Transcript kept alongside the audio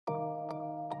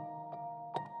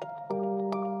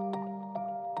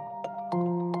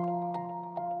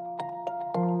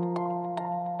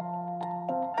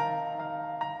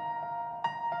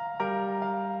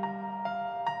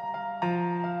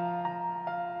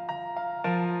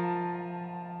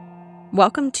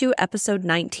Welcome to episode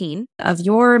 19 of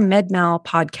your MedMal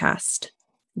podcast,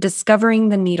 Discovering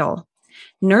the Needle.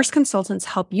 Nurse consultants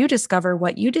help you discover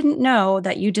what you didn't know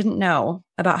that you didn't know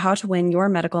about how to win your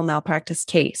medical malpractice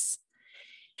case.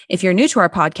 If you're new to our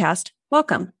podcast,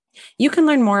 welcome. You can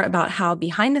learn more about how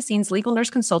behind-the-scenes legal nurse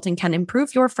consulting can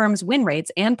improve your firm's win rates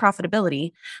and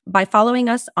profitability by following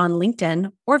us on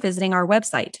LinkedIn or visiting our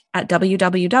website at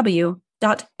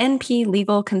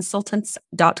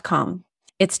www.nplegalconsultants.com.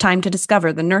 It's time to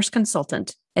discover the nurse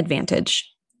consultant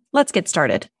advantage. Let's get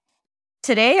started.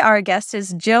 Today, our guest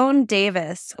is Joan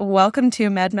Davis. Welcome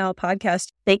to MedMal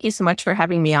Podcast. Thank you so much for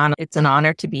having me on. It's an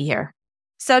honor to be here.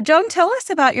 So, Joan, tell us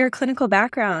about your clinical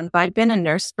background. I've been a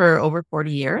nurse for over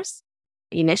 40 years.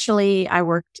 Initially, I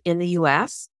worked in the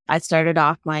U.S. I started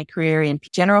off my career in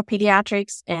general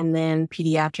pediatrics and then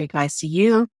pediatric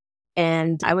ICU.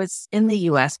 And I was in the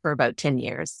U.S. for about 10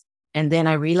 years. And then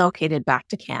I relocated back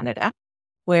to Canada,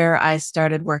 where I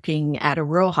started working at a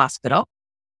rural hospital.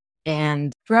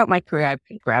 And throughout my career, I've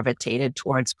gravitated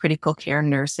towards critical care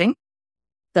nursing.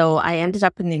 So I ended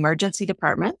up in the emergency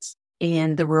department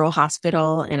in the rural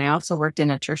hospital, and I also worked in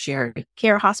a tertiary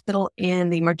care hospital in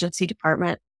the emergency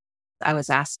department. I was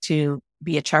asked to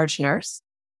be a charge nurse,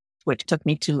 which took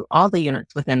me to all the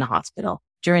units within the hospital.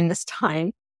 During this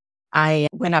time, I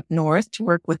went up north to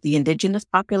work with the Indigenous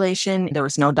population. There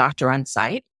was no doctor on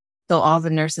site. So all the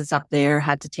nurses up there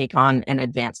had to take on an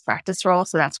advanced practice role.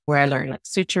 So that's where I learned like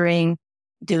suturing,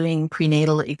 doing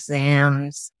prenatal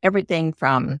exams, everything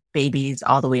from babies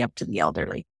all the way up to the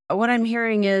elderly. What I'm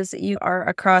hearing is you are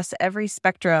across every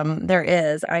spectrum there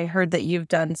is. I heard that you've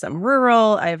done some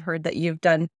rural. I've heard that you've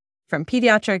done from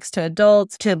pediatrics to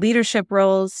adults to leadership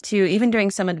roles to even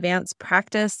doing some advanced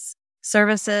practice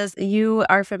services. You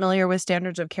are familiar with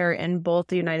standards of care in both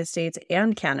the United States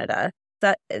and Canada.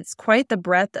 That it's quite the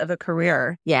breadth of a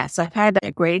career. Yes, I've had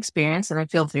a great experience and I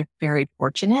feel very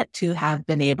fortunate to have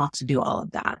been able to do all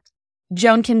of that.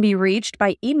 Joan can be reached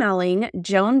by emailing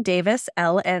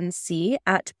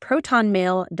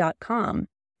joandavislnc@protonmail.com.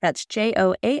 That's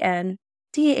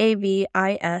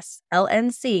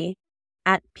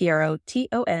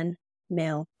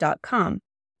JoanDavislnc@protonmail.com.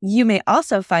 You may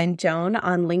also find Joan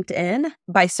on LinkedIn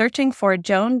by searching for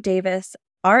Joan Davis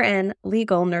RN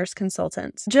Legal Nurse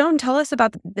Consultants. Joan, tell us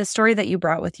about the story that you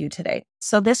brought with you today.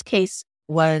 So this case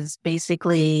was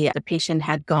basically the patient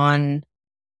had gone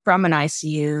from an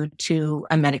ICU to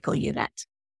a medical unit,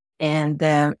 and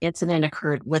the incident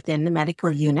occurred within the medical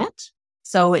unit.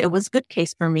 So it was a good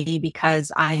case for me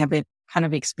because I have a kind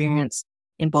of experience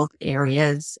in both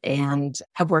areas and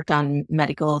have worked on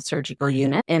medical surgical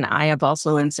unit. And I have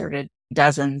also inserted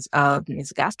dozens of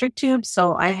nasogastric tubes.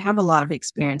 So I have a lot of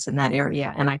experience in that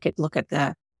area, and I could look at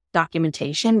the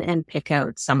documentation and pick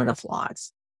out some of the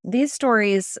flaws. These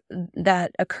stories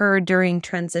that occur during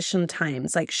transition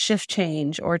times, like shift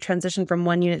change or transition from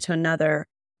one unit to another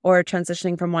or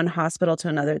transitioning from one hospital to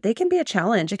another, they can be a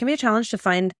challenge. It can be a challenge to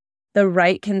find the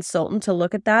right consultant to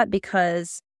look at that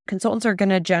because consultants are going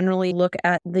to generally look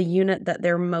at the unit that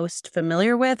they're most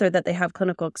familiar with or that they have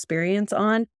clinical experience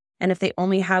on. And if they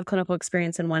only have clinical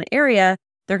experience in one area,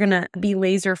 they're going to be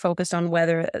laser focused on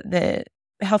whether the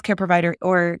healthcare provider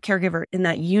or caregiver in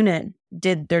that unit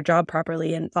did their job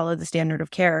properly and followed the standard of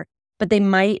care. But they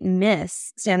might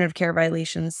miss standard of care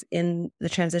violations in the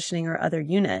transitioning or other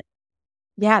unit.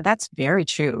 Yeah, that's very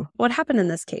true. What happened in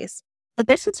this case?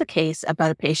 This is a case about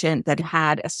a patient that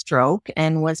had a stroke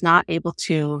and was not able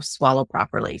to swallow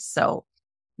properly. So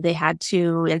they had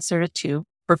to insert a tube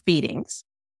for feedings.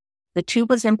 The tube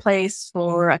was in place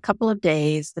for a couple of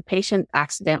days. The patient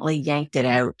accidentally yanked it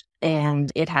out and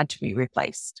it had to be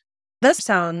replaced. This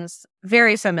sounds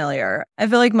very familiar. I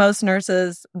feel like most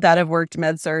nurses that have worked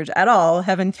Med-surg at all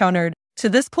have encountered, to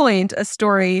this point, a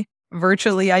story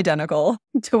virtually identical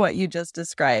to what you just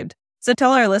described. So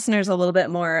tell our listeners a little bit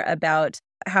more about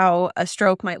how a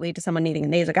stroke might lead to someone needing a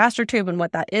nasogastric tube and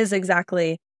what that is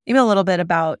exactly. Maybe a little bit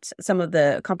about some of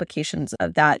the complications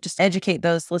of that. Just educate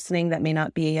those listening that may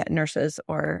not be nurses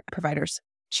or providers.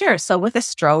 Sure. So with a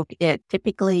stroke, it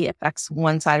typically affects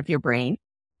one side of your brain,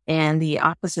 and the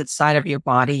opposite side of your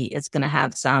body is going to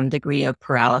have some degree of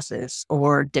paralysis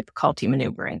or difficulty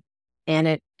maneuvering. And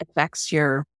it affects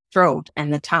your throat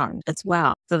and the tongue as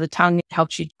well. So the tongue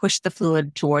helps you push the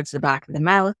fluid towards the back of the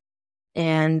mouth.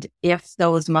 And if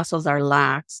those muscles are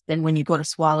lax, then when you go to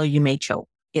swallow, you may choke.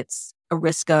 It's a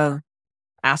risk of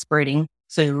aspirating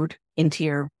food into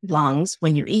your lungs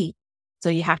when you eat. So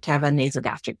you have to have a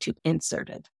nasogastric tube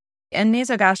inserted. And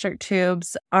nasogastric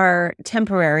tubes are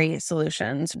temporary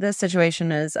solutions. This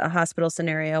situation is a hospital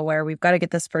scenario where we've got to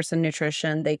get this person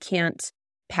nutrition. They can't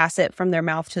pass it from their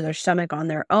mouth to their stomach on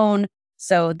their own.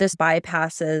 So this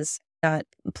bypasses that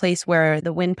place where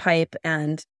the windpipe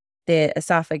and the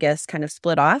esophagus kind of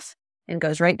split off and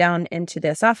goes right down into the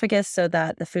esophagus so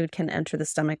that the food can enter the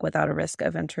stomach without a risk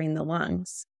of entering the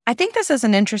lungs. I think this is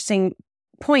an interesting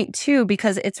point too,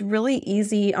 because it's really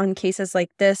easy on cases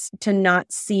like this to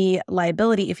not see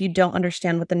liability if you don't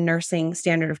understand what the nursing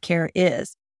standard of care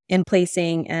is in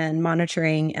placing and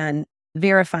monitoring and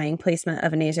verifying placement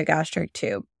of a nasogastric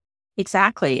tube.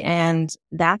 Exactly. And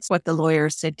that's what the lawyer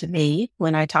said to me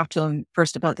when I talked to him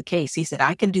first about the case. He said,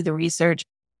 I can do the research,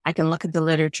 I can look at the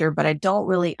literature, but I don't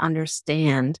really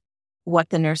understand what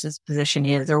the nurse's position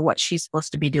is or what she's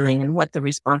supposed to be doing and what the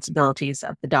responsibilities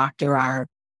of the doctor are.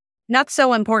 That's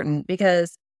so important,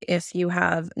 because if you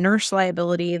have nurse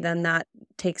liability, then that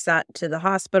takes that to the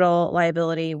hospital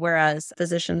liability, whereas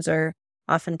physicians are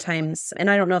oftentimes, and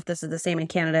I don't know if this is the same in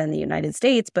Canada and the United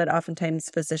States, but oftentimes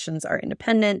physicians are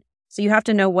independent. So you have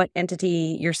to know what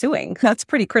entity you're suing. That's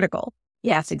pretty critical.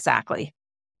 Yes, exactly.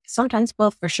 Sometimes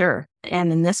both, for sure.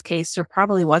 And in this case, there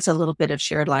probably was a little bit of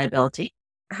shared liability.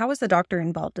 How was the doctor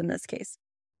involved in this case?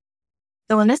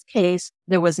 So in this case,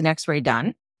 there was an x-ray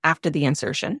done after the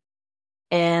insertion,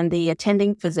 and the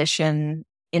attending physician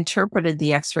interpreted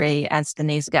the x-ray as the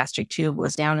nasogastric tube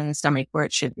was down in the stomach where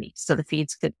it should be, so the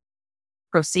feeds could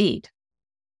proceed.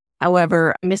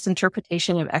 However,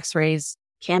 misinterpretation of x-rays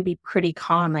can be pretty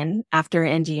common after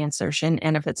NG insertion,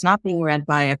 and if it's not being read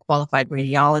by a qualified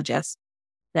radiologist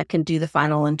that can do the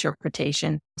final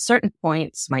interpretation, certain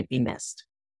points might be missed.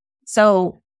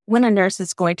 So when a nurse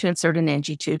is going to insert an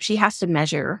NG tube, she has to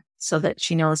measure so that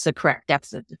she knows the correct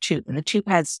depth of the tube. And the tube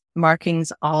has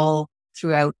markings all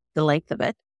throughout the length of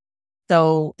it.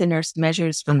 So the nurse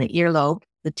measures from the earlobe,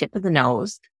 the tip of the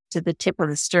nose, to the tip of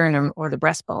the sternum or the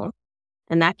breastbone.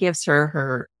 And that gives her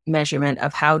her measurement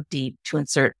of how deep to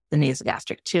insert the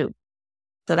nasogastric tube.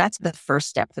 So that's the first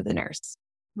step for the nurse.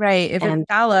 Right. If it's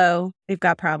shallow, we've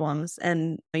got problems,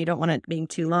 and you don't want it being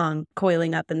too long,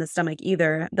 coiling up in the stomach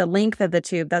either. The length of the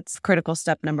tube, that's critical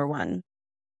step number one.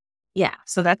 Yeah.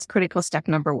 So that's critical step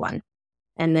number one.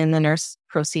 And then the nurse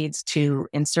proceeds to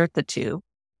insert the tube.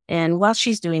 And while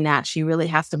she's doing that, she really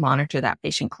has to monitor that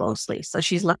patient closely. So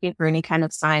she's looking for any kind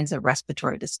of signs of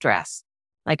respiratory distress.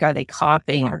 Like, are they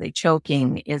coughing? Are they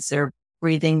choking? Is their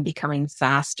breathing becoming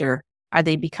faster? Are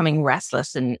they becoming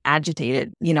restless and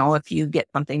agitated? You know, if you get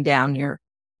something down your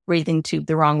breathing tube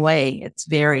the wrong way, it's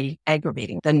very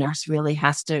aggravating. The nurse really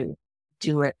has to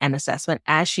do an assessment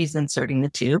as she's inserting the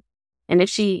tube. And if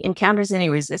she encounters any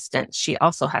resistance, she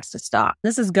also has to stop.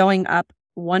 This is going up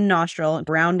one nostril,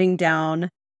 rounding down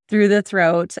through the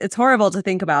throat. It's horrible to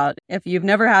think about. If you've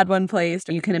never had one placed,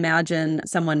 you can imagine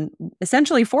someone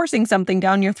essentially forcing something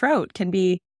down your throat can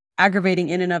be aggravating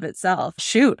in and of itself.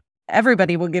 Shoot,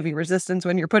 everybody will give you resistance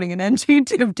when you're putting an NG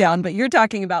tube down, but you're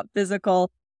talking about physical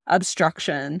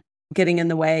obstruction, getting in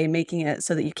the way, making it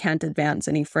so that you can't advance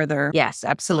any further. Yes,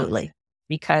 absolutely.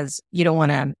 Because you don't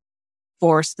want to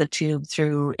force the tube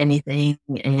through anything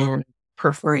and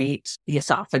perforate the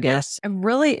esophagus. It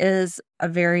really is a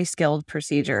very skilled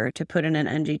procedure to put in an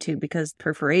NG tube, because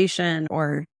perforation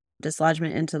or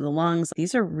dislodgement into the lungs,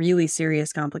 these are really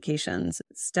serious complications.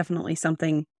 It's definitely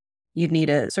something you'd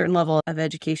need a certain level of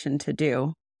education to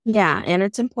do. Yeah. And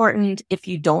it's important, if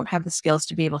you don't have the skills,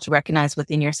 to be able to recognize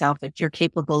within yourself if you're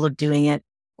capable of doing it,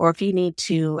 or if you need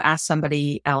to ask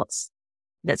somebody else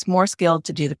that's more skilled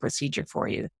to do the procedure for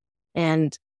you.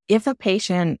 And if a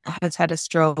patient has had a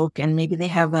stroke and maybe they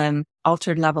have an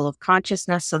altered level of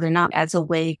consciousness, so they're not as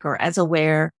awake or as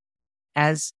aware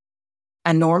as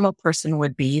a normal person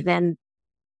would be, then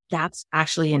that's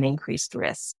actually an increased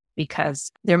risk,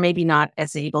 because they're maybe not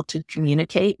as able to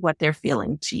communicate what they're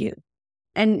feeling to you.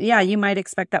 And yeah, you might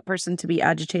expect that person to be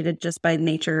agitated just by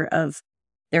nature of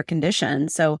their condition.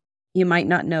 So you might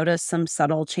not notice some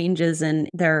subtle changes in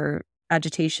their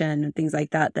agitation and things like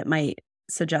that that might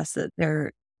suggest that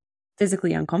they're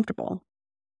physically uncomfortable.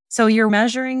 So you're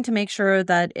measuring to make sure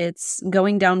that it's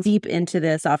going down deep into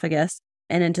the esophagus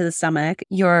and into the stomach.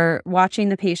 You're watching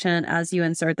the patient as you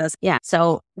insert this. Yeah.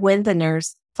 So when the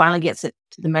nurse finally gets it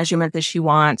to the measurement that she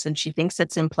wants and she thinks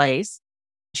it's in place,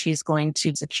 she's going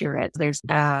to secure it. There's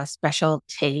a special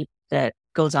tape that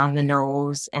goes on the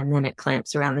nose, and then it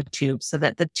clamps around the tube so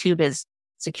that the tube is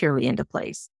securely into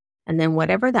place. And then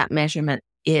whatever that measurement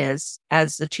is,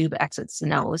 as the tube exits the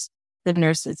nose, the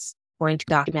nurse is going to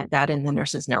document that in the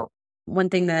nurse's note. One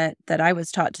thing that I was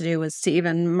taught to do was to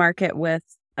even mark it with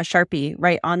a Sharpie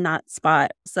right on that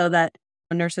spot, so that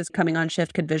nurses coming on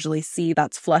shift could visually see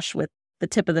that's flush with the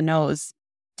tip of the nose,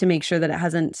 to make sure that it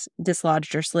hasn't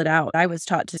dislodged or slid out. I was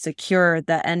taught to secure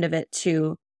the end of it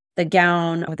to the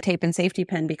gown with the tape and safety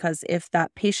pin, because if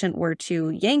that patient were to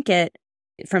yank it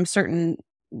from certain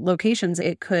locations,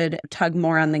 it could tug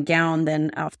more on the gown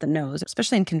than off the nose,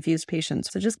 especially in confused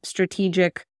patients. So just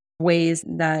strategic ways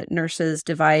that nurses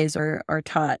devise or are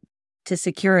taught to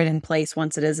secure it in place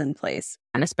once it is in place.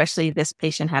 And especially this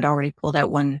patient had already pulled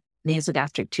out one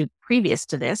nasogastric tube previous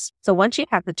to this. So once you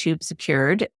have the tube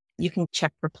secured, you can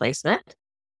check replacement.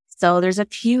 So there's a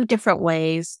few different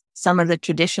ways. Some of the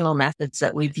traditional methods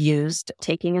that we've used,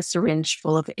 taking a syringe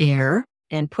full of air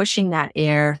and pushing that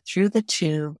air through the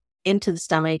tube into the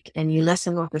stomach, and you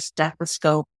listen with a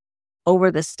stethoscope over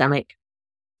the stomach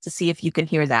to see if you can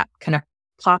hear that kind of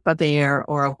plop of air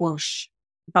or a whoosh.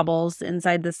 Bubbles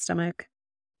inside the stomach.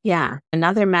 Yeah.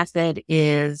 Another method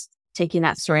is taking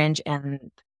that syringe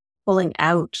and pulling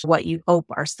out what you hope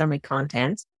are stomach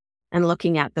contents and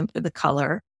looking at them for the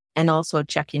color, and also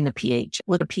checking the pH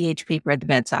with a pH paper at the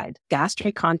bedside.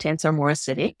 Gastric contents are more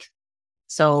acidic.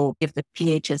 So if the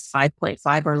pH is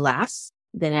 5.5 or less,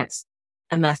 then it's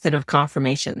a method of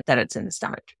confirmation that it's in the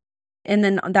stomach. And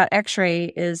then that x-ray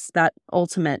is that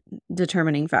ultimate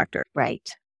determining factor. Right.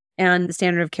 And the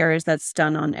standard of care is that's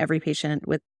done on every patient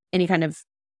with any kind of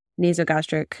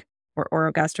nasogastric or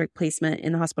orogastric placement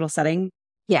in the hospital setting.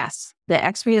 Yes. The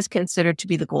x-ray is considered to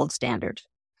be the gold standard.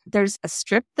 There's a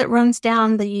strip that runs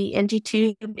down the NG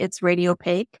tube. It's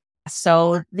radiopaque.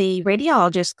 So the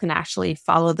radiologist can actually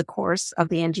follow the course of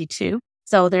the NG tube.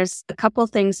 So there's a couple of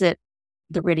things that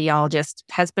the radiologist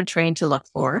has been trained to look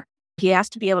for. He has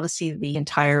to be able to see the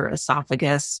entire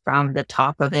esophagus from the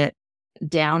top of it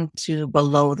down to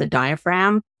below the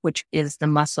diaphragm, which is the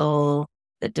muscle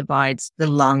that divides the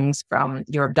lungs from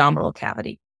your abdominal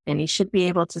cavity. And he should be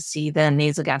able to see the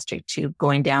nasogastric tube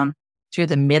going down through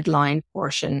the midline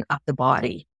portion of the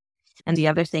body. And the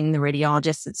other thing the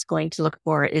radiologist is going to look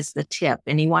for is the tip.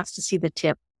 And he wants to see the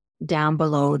tip down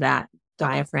below that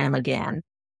diaphragm again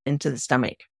into the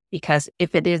stomach. Because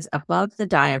if it is above the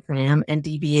diaphragm and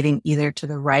deviating either to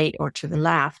the right or to the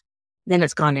left, then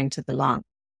it's gone into the lung.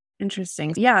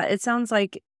 Interesting. Yeah, it sounds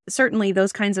like certainly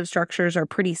those kinds of structures are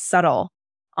pretty subtle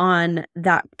on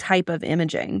that type of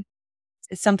imaging.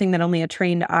 It's something that only a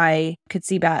trained eye could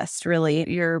see best, really.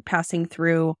 You're passing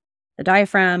through the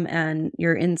diaphragm and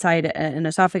you're inside an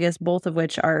esophagus, both of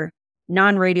which are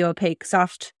non-radiopaque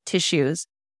soft tissues.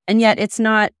 And yet it's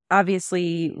not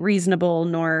obviously reasonable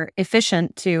nor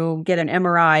efficient to get an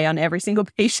MRI on every single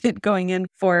patient going in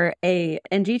for a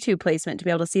NG tube placement to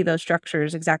be able to see those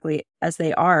structures exactly as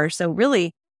they are. So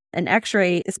really, an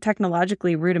x-ray is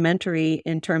technologically rudimentary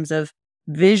in terms of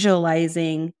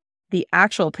visualizing the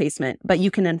actual placement, but you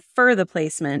can infer the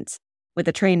placement with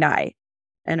a trained eye.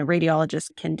 And a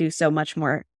radiologist can do so much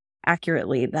more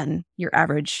accurately than your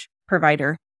average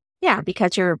provider. Yeah,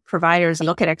 because your providers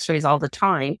look at x-rays all the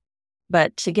time,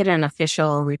 but to get an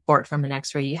official report from an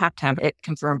x-ray, you have to have it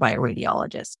confirmed by a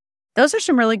radiologist. Those are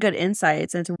some really good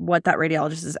insights into what that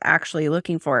radiologist is actually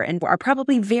looking for and are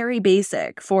probably very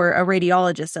basic for a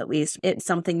radiologist, at least. It's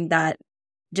something that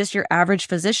just your average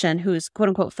physician who's quote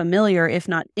unquote familiar, if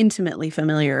not intimately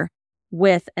familiar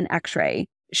with an x-ray,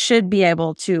 should be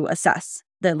able to assess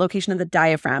the location of the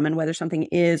diaphragm and whether something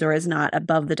is or is not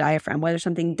above the diaphragm, whether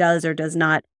something does or does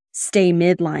not stay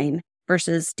midline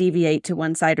versus deviate to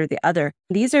one side or the other.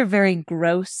 These are very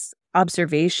gross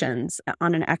observations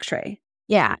on an x-ray.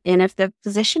 Yeah. And if the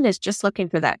physician is just looking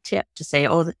for that tip to say,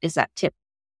 oh, is that tip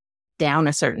down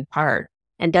a certain part,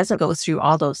 and doesn't go through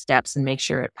all those steps and make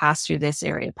sure it passed through this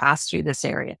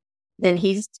area, then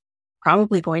he's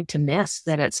probably going to miss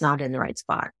that it's not in the right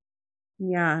spot.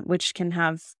 Yeah, which can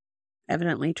have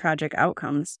evidently tragic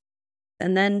outcomes.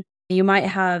 And then you might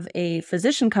have a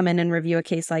physician come in and review a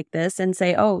case like this and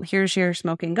say, oh, here's your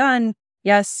smoking gun.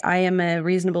 Yes, I am a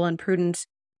reasonable and prudent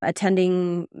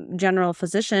attending general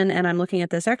physician, and I'm looking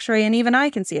at this x-ray, and even I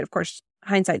can see it. Of course,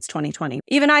 hindsight's 20/20.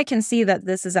 Even I can see that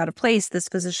this is out of place. This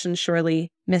physician surely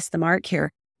missed the mark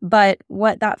here. But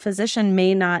what that physician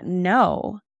may not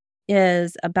know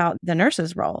is about the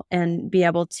nurse's role and be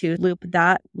able to loop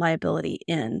that liability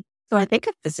in. So I think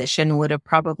a physician would have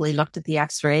probably looked at the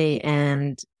x-ray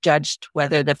and judged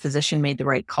whether the physician made the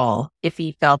right call, if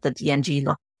he felt that the NG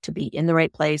looked to be in the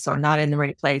right place or not in the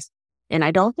right place. And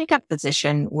I don't think a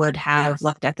physician would have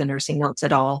looked at the nursing notes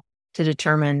at all to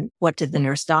determine what did the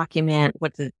nurse document,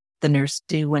 what did the nurse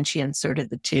do when she inserted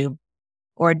the tube,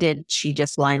 or did she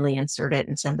just blindly insert it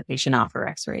and send the patient off for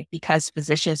x-ray? Because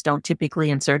physicians don't typically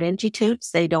insert NG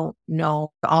tubes. They don't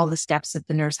know all the steps that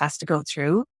the nurse has to go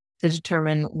through to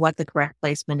determine what the correct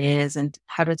placement is and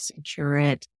how to secure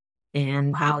it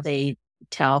and how they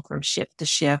tell from shift to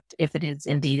shift if it is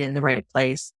indeed in the right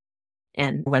place.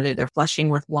 and whether they're flushing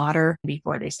with water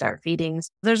before they start feedings.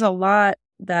 There's a lot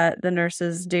that the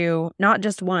nurses do, not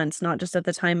just once, not just at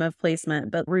the time of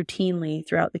placement, but routinely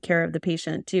throughout the care of the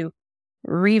patient to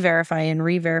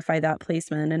re-verify that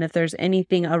placement. And if there's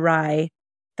anything awry,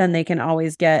 then they can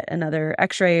always get another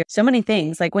x-ray. So many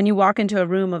things, like when you walk into a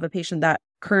room of a patient that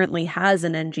currently has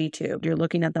an NG tube, you're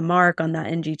looking at the mark on that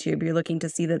NG tube. You're looking to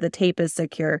see that the tape is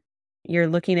secure. You're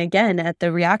looking again at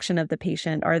the reaction of the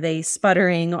patient. Are they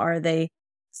sputtering? Are they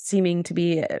seeming to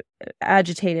be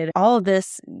agitated? All of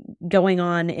this going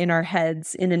on in our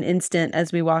heads in an instant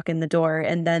as we walk in the door.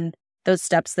 And then those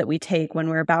steps that we take when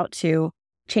we're about to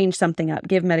change something up,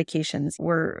 give medications.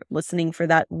 We're listening for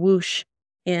that whoosh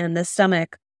in the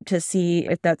stomach to see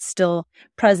if that's still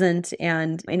present.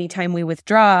 And anytime we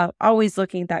withdraw, always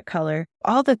looking at that color,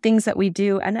 all the things that we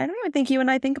do. And I don't even think you and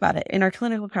I think about it in our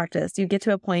clinical practice. You get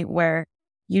to a point where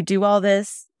you do all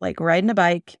this like riding a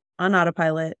bike on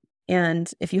autopilot.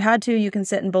 And if you had to, you can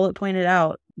sit and bullet point it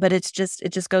out, but it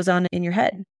just goes on in your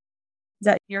head. Is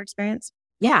that your experience?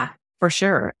 Yeah, for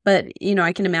sure. But,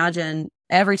 I can imagine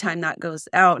every time that goes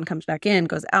out and comes back in,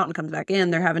 goes out and comes back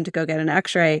in, they're having to go get an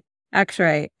x-ray.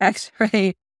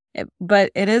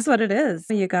 But it is what it is.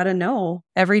 You got to know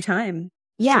every time.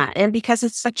 Yeah. And because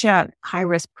it's such a high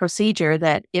risk procedure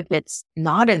that if it's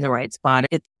not in the right spot,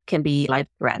 it can be life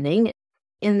threatening.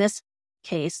 In this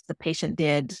case, the patient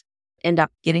did end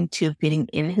up getting tube feeding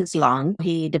in his lung.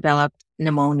 He developed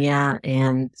pneumonia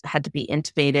and had to be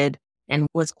intubated and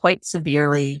was quite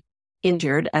severely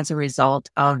injured as a result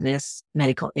of this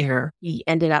medical error. He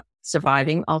ended up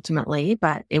surviving ultimately,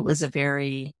 but it was a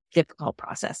very difficult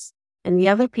process. And the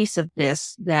other piece of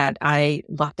this that I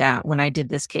looked at when I did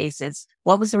this case is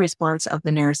what was the response of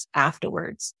the nurse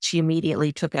afterwards? She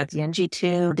immediately took out the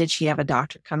NG2. Did she have a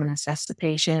doctor come and assess the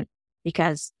patient?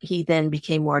 Because he then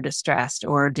became more distressed,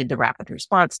 or did the rapid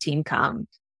response team come?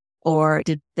 Or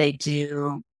did they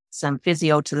do some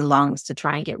physio to the lungs to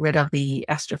try and get rid of the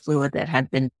extra fluid that had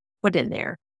been put in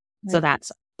there? Right. So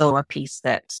that's the lower piece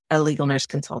that a legal nurse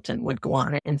consultant would go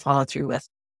on and follow through with.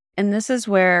 And this is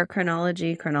where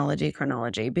chronology,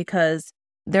 because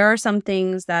there are some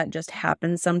things that just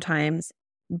happen sometimes,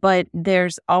 but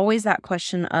there's always that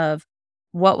question of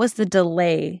what was the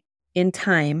delay in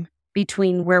time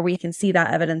between where we can see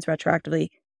that evidence retroactively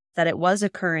that it was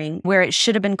occurring, where it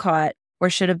should have been caught or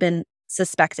should have been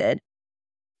suspected,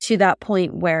 to that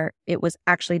point where it was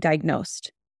actually diagnosed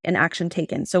and action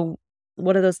taken. So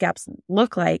what do those gaps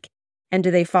look like? And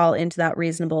do they fall into that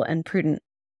reasonable and prudent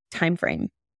time frame?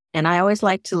 And I always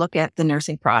like to look at the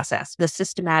nursing process, the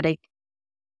systematic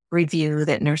review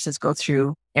that nurses go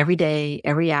through every day,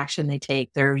 every action they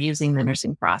take. They're using the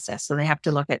nursing process. So they have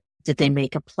to look at, did they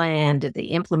make a plan? Did they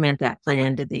implement that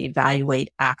plan? Did they evaluate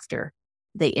after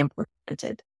they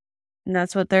implemented? And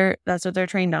that's what they're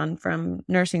trained on from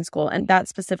nursing school. And that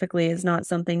specifically is not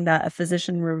something that a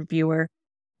physician reviewer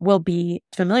will be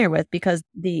familiar with, because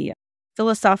the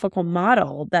philosophical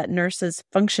model that nurses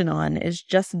function on is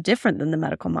just different than the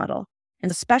medical model.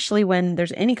 And especially when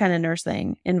there's any kind of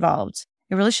nursing involved,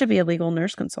 it really should be a legal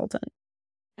nurse consultant.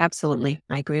 Absolutely.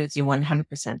 I agree with you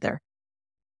 100% there.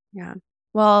 Yeah.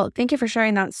 Well, thank you for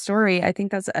sharing that story. I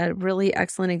think that's a really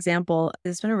excellent example.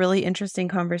 It's been a really interesting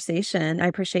conversation. I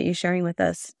appreciate you sharing with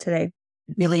us today.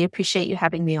 Really appreciate you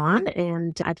having me on,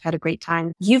 and I've had a great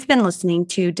time. You've been listening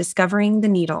to Discovering the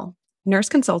Needle. Nurse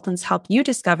consultants help you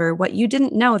discover what you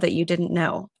didn't know that you didn't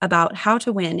know about how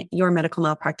to win your medical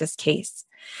malpractice case.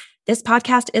 This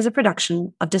podcast is a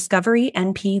production of Discovery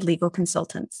NP Legal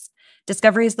Consultants.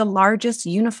 Discovery is the largest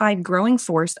unified growing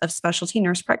force of specialty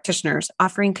nurse practitioners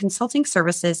offering consulting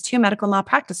services to medical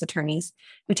malpractice attorneys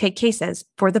who take cases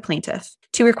for the plaintiff.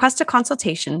 To request a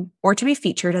consultation or to be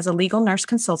featured as a legal nurse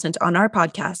consultant on our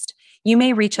podcast, you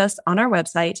may reach us on our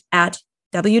website at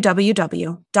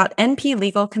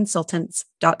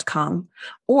www.nplegalconsultants.com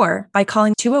or by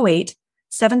calling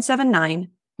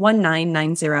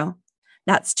 208-779-1990.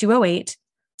 That's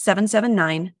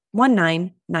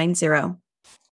 208-779-1990.